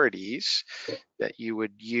priorities that you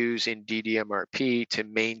would use in DDMRP to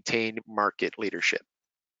maintain market leadership?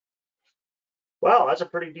 Wow, that's a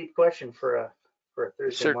pretty deep question for a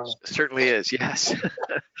Thursday morning. Certainly is, yes.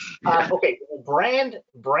 Okay, brand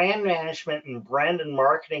management and brand and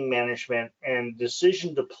marketing management and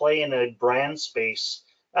decision to play in a brand space,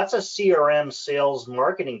 that's a CRM sales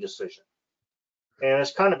marketing decision. And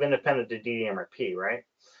it's kind of independent to DDMRP, right?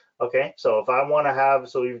 Okay, so if I want to have,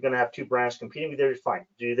 so you're going to have 2 brands competing with each other, fine.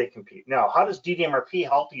 Do they compete? Now, how does DDMRP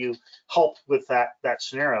help with that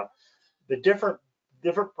scenario? The different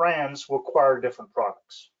brands require different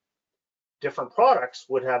products. Different products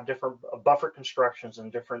would have different buffer constructions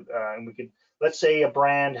and different, and we could, let's say a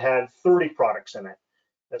brand had 30 products in it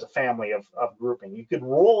as a family of grouping. You could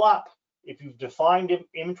roll up, if you've defined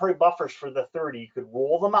inventory buffers for the 30, you could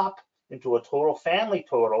roll them up into a total family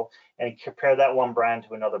total and compare that one brand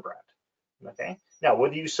to another brand. Okay. Now,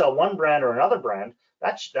 whether you sell one brand or another brand,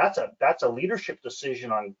 that's a leadership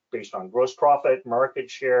decision based on gross profit, market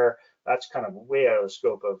share. That's kind of way out of the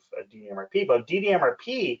scope of DDMRP. But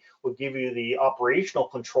DDMRP will give you the operational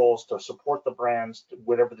controls to support the brands,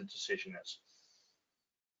 whatever the decision is.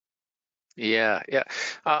 Yeah.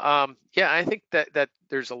 I think that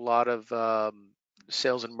there's a lot of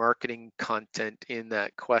sales and marketing content in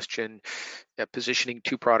that question, positioning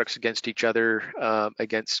 2 products against each other,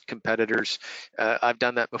 against competitors. I've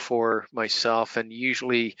done that before myself, and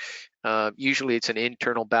usually it's an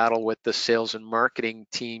internal battle with the sales and marketing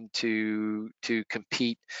team to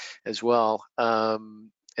compete as well.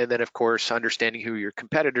 And then, of course, understanding who your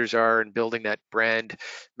competitors are and building that brand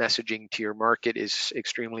messaging to your market is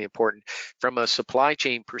extremely important. From a supply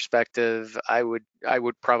chain perspective, I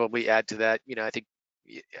would probably add to that.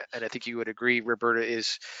 I think you would agree, Roberta,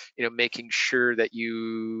 is making sure that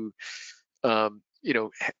you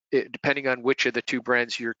depending on which of the 2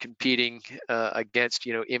 brands you're competing against,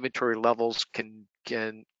 inventory levels can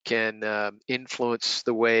influence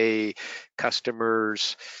the way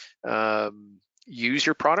customers use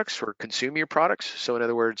your products or consume your products. So in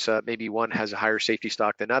other words, maybe one has a higher safety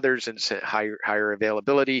stock than others and higher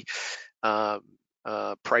availability.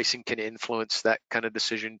 Pricing can influence that kind of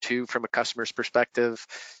decision too from a customer's perspective.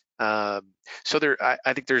 So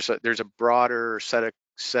I think there's a broader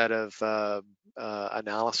set of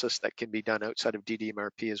analysis that can be done outside of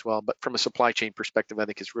DDMRP as well. But from a supply chain perspective, I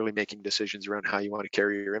think it's really making decisions around how you want to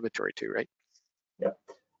carry your inventory too, right? Yep.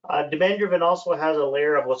 Demand-driven also has a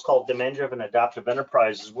layer of what's called demand-driven adaptive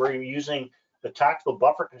enterprises, where you're using the tactical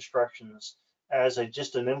buffer constructions as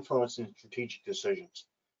just an influence in strategic decisions.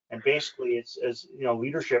 And basically, it's as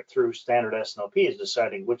leadership through standard SNLP is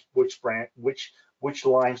deciding which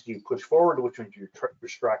lines do you push forward, which ones do you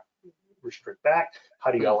restrict back.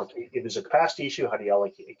 How do you allocate? If there's a capacity issue, how do you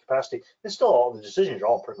allocate capacity? It's still all the decisions are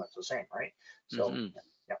all pretty much the same, right? So,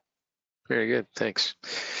 yeah. Very good, thanks.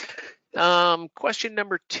 Question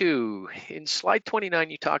number 2. In slide 29,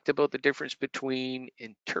 you talked about the difference between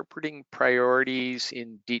interpreting priorities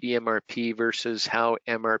in DDMRP versus how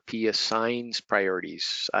MRP assigns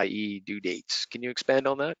priorities, i.e. due dates. Can you expand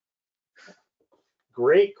on that?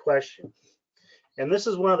 Great question. And this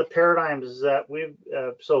is one of the paradigms that we've,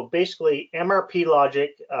 so basically MRP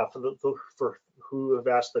logic, for who have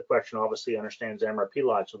asked the question obviously understands MRP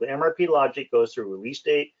logic. So the MRP logic goes through release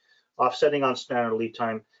date, offsetting on standard lead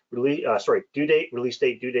time, due date, release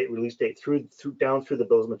date, through down through the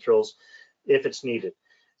bills of materials if it's needed.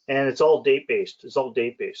 And it's all date based. It's all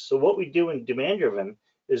date based. So what we do in demand driven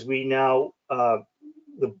is we now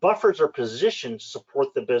the buffers are positioned to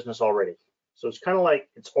support the business already. So it's kind of like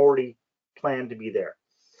it's already planned to be there.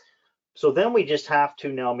 So then we just have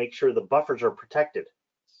to now make sure the buffers are protected.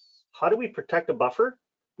 How do we protect a buffer?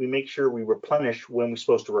 We make sure we replenish when we're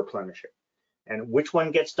supposed to replenish it. And which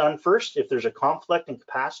one gets done first? If there's a conflict in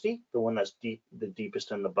capacity, the one that's the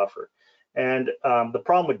deepest in the buffer. And the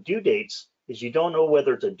problem with due dates is you don't know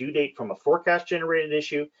whether it's a due date from a forecast generated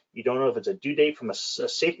issue, you don't know if it's a due date from a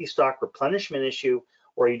safety stock replenishment issue,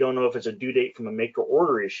 or you don't know if it's a due date from a make to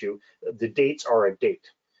order issue. The dates are a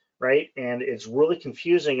date, right? And it's really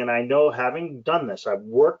confusing. And I know, having done this, I've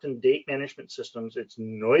worked in date management systems, it's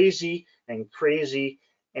noisy and crazy,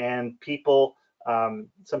 and people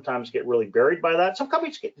sometimes get really buried by that. Some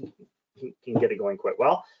companies can get it going quite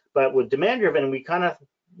well, but with demand driven, we kind of,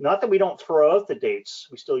 not that we don't throw out the dates,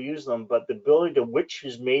 we still use them, but the ability to which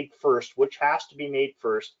is made first, which has to be made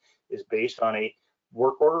first, is based on a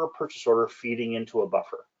work order or purchase order feeding into a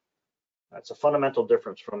buffer. That's a fundamental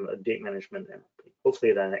difference from a date management. And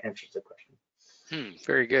hopefully that answers the question.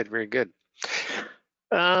 Very good, very good.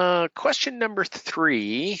 Question number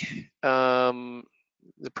 3.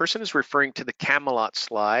 The person is referring to the Camelot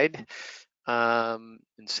slide and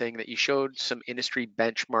saying that you showed some industry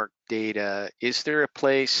benchmark data. Is there a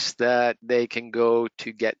place that they can go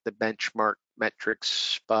to get the benchmark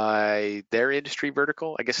metrics by their industry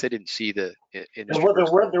vertical? I guess they didn't see the industry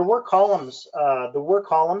vertical. There were columns. There were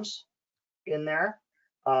columns in there.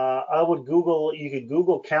 I would Google. You could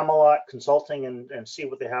Google Camelot Consulting and see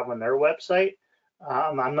what they have on their website.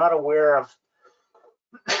 I'm not aware of.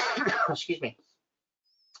 Excuse me.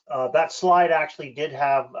 That slide actually did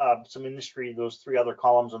have some industry, those 3 other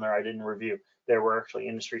columns in there I didn't review. There were actually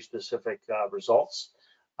industry specific results.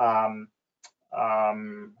 I'd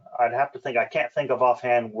have to think, I can't think of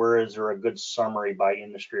offhand where is there a good summary by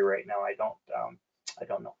industry right now. I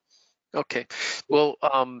don't know. Okay, well,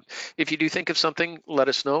 if you do think of something, let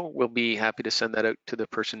us know. We'll be happy to send that out to the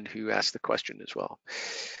person who asked the question as well.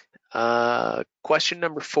 Question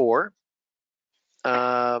number 4.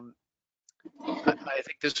 I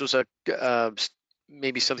think this was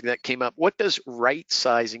maybe something that came up. What does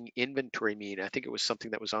right-sizing inventory mean? I think it was something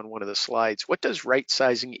that was on one of the slides. What does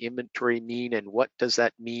right-sizing inventory mean, and what does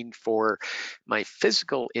that mean for my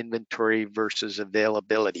physical inventory versus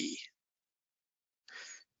availability?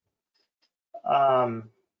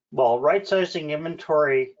 Well, right-sizing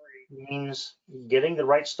inventory means getting the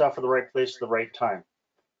right stuff at the right place at the right time.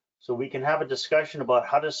 So we can have a discussion about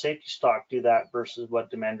how does safety stock do that versus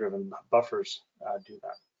what demand-driven buffers do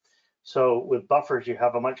that. So with buffers, you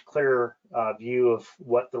have a much clearer view of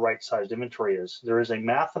what the right-sized inventory is. There is a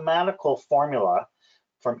mathematical formula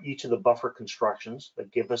from each of the buffer constructions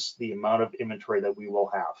that give us the amount of inventory that we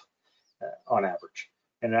will have on average.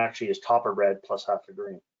 And it actually is top of red plus half of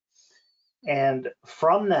green. And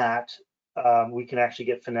from that, we can actually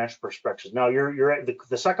get financial perspectives. Now,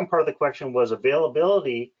 the second part of the question was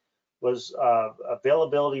availability. Was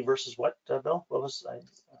availability versus what, Bill? What was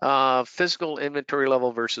physical inventory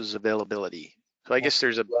level versus availability. So I guess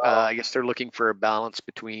there's a I guess they're looking for a balance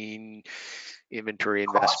between inventory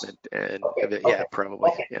investment and yeah, probably.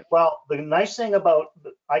 Okay. Yeah. Well, the nice thing about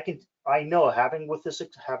I know having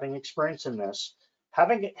experience in this,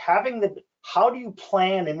 having how do you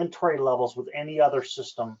plan inventory levels with any other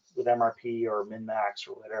system with MRP or min-max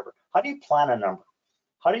or whatever? How do you plan a number?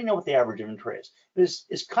 How do you know what the average inventory is?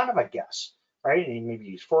 It's kind of a guess, right? And maybe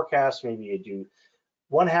you use forecasts, maybe you do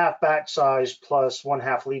 1/2 batch size plus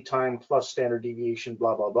 1/2 lead time plus standard deviation,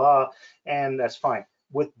 blah, blah, blah, and that's fine.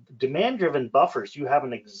 With demand-driven buffers, you have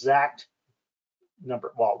an exact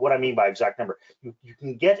number. Well, what I mean by exact number, you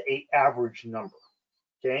can get a average number,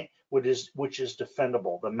 okay, which is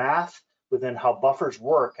defendable. The math within how buffers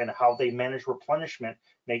work and how they manage replenishment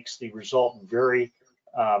makes the result very,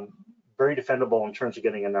 very defendable in terms of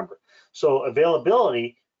getting a number. So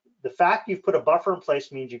availability, the fact you've put a buffer in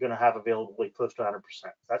place means you're going to have availability close to 100%.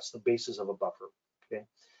 That's the basis of a buffer, okay?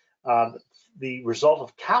 The result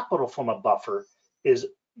of capital from a buffer is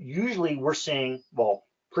usually we're seeing, well,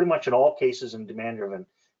 pretty much in all cases in demand driven,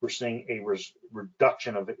 we're seeing a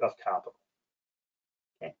reduction of capital.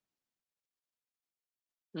 Okay.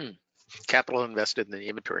 Capital invested in the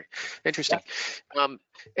inventory. Interesting. Yeah.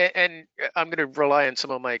 And I'm going to rely on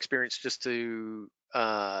some of my experience just to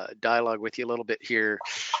dialogue with you a little bit here.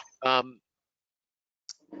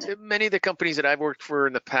 Many of the companies that I've worked for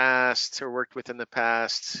in the past or worked with in the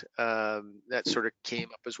past, that sort of came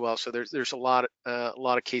up as well. So there's a lot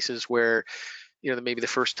of cases where, you know, maybe the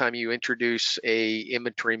first time you introduce a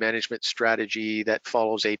inventory management strategy that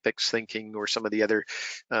follows Apex thinking or some of the other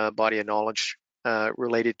body of knowledge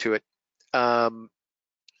related to it,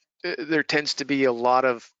 there tends to be a lot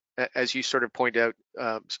of, as you sort of point out,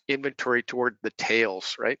 inventory toward the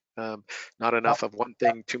tails, right? Not enough of one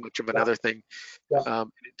thing, too much of another thing.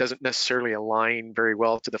 It doesn't necessarily align very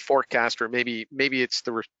well to the forecast, or maybe it's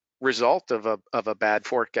the result of a bad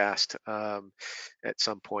forecast at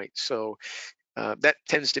some point. So that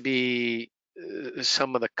tends to be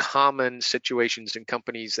some of the common situations in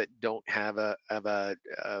companies that don't have a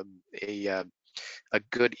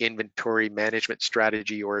good inventory management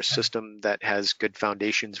strategy or a system that has good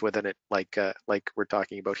foundations within it, like we're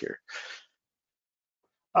talking about here.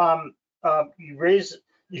 You raise,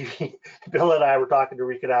 Bill and I were talking to,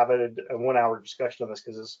 we could have a 1 hour discussion on this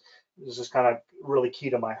because this is kind of really key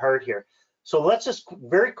to my heart here. So let's just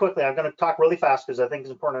very quickly, I'm going to talk really fast because I think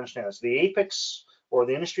it's important to understand this. The Apex or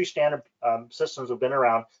the industry standard systems have been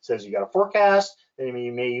around. Says you got a forecast, then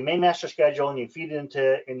you may master schedule, and you feed an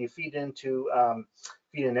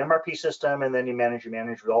MRP system, and then you manage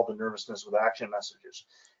with all the nervousness with action messages.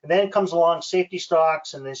 And then comes along safety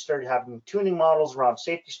stocks, and they started having tuning models around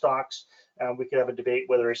safety stocks. We could have a debate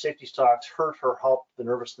whether a safety stocks hurt or help the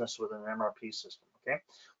nervousness with an MRP system. Okay.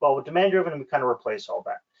 Well, with demand driven, we kind of replace all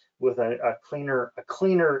that with a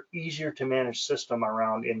cleaner, easier to manage system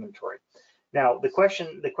around inventory. Now, the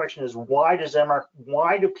question is, why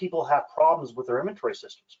do people have problems with their inventory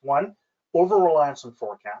systems? One, over reliance on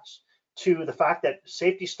forecasts. Two, the fact that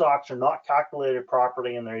safety stocks are not calculated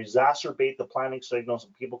properly and they exacerbate the planning signals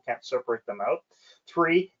and people can't separate them out.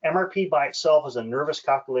 Three, MRP by itself is a nervous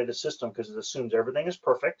calculated system because it assumes everything is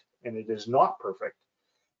perfect, and it is not perfect.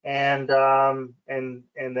 And then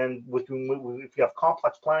if you have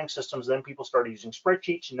complex planning systems, then people start using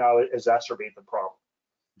spreadsheets, and now it exacerbates the problem.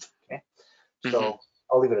 Okay, so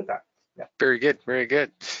I'll leave it at that. Yeah. Very good, very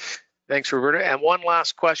good. Thanks, Roberto. And one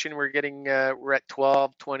last question. We're at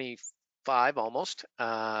 12:25 almost.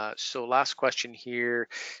 So last question here.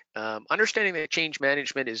 Understanding that change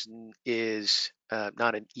management is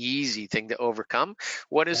not an easy thing to overcome.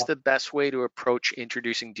 What is the best way to approach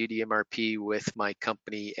introducing DDMRP with my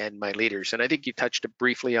company and my leaders? And I think you touched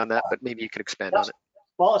briefly on that, but maybe you could expand on it.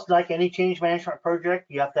 Well, it's like any change management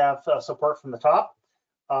project. You have to have support from the top.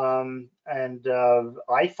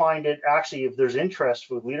 I find it actually, if there's interest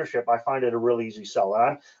with leadership, I find it a really easy sell.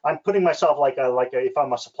 And I'm putting myself if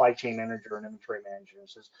I'm a supply chain manager or an inventory manager, and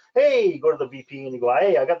says, hey, you go to the VP and you go,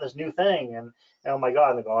 hey, I got this new thing, and oh my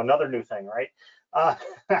God, and they go, another new thing, right?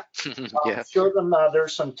 Yeah. Show them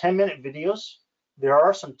there's some 10-minute videos. There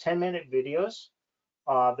are some 10-minute videos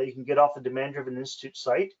that you can get off the Demand Driven Institute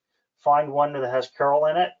site. Find one that has Carol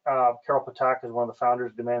in it. Carol Patak is one of the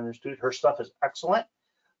founders of Demand Institute. Her stuff is excellent.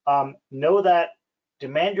 Know that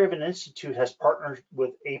Demand Driven Institute has partnered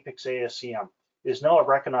with Apex ASCM. It is now a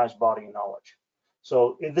recognized body of knowledge.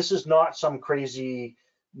 So this is not some crazy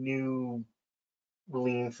new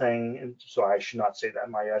lean thing, and so I should not say that.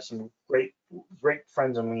 I have some great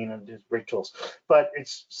friends in lean and great tools, but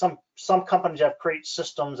it's some companies have great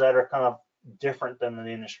systems that are kind of different than the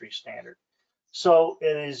industry standard. So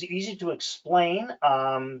it is easy to explain.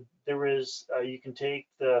 You can take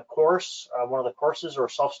the course, one of the courses, or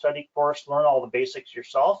self-study course, learn all the basics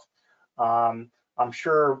yourself. I'm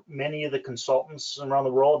sure many of the consultants around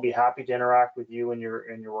the world will be happy to interact with you in your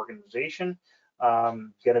organization.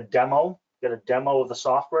 Get a demo of the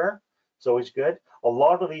software. It's always good. A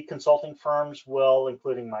lot of the consulting firms will,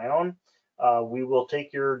 including my own, we will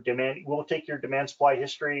take your demand supply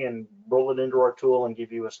history and roll it into our tool and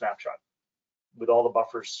give you a snapshot with all the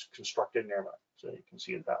buffers constructed and everything, so you can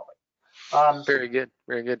see it that way. Very good,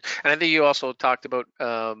 very good. And I think you also talked about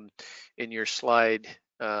in your slide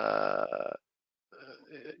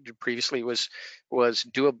previously was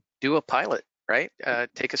do a pilot, right?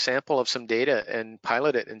 Take a sample of some data and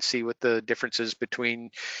pilot it and see what the difference is between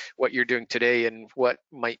what you're doing today and what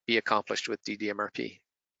might be accomplished with DDMRP.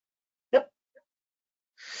 Yep.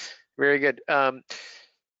 Very good.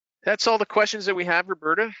 That's all the questions that we have,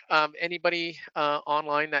 Roberta. Anybody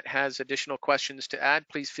online that has additional questions to add,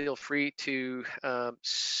 please feel free to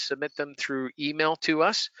submit them through email to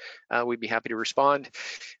us. We'd be happy to respond.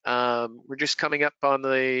 We're just coming up on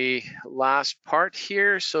the last part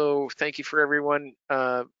here, so thank you for everyone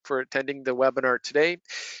for attending the webinar today.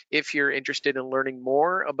 If you're interested in learning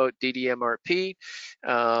more about DDMRP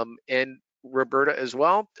and Roberta as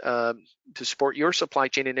well, to support your supply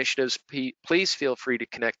chain initiatives, please feel free to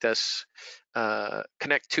connect to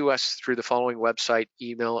us through the following website,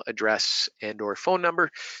 email address, and/or phone number.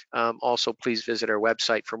 Also, please visit our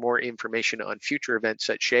website for more information on future events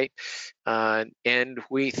at SHAPE. And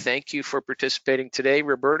we thank you for participating today,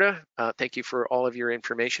 Roberta. Thank you for all of your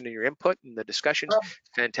information and your input in the discussion.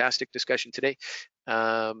 Fantastic discussion today.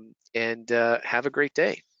 And have a great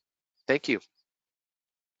day. Thank you.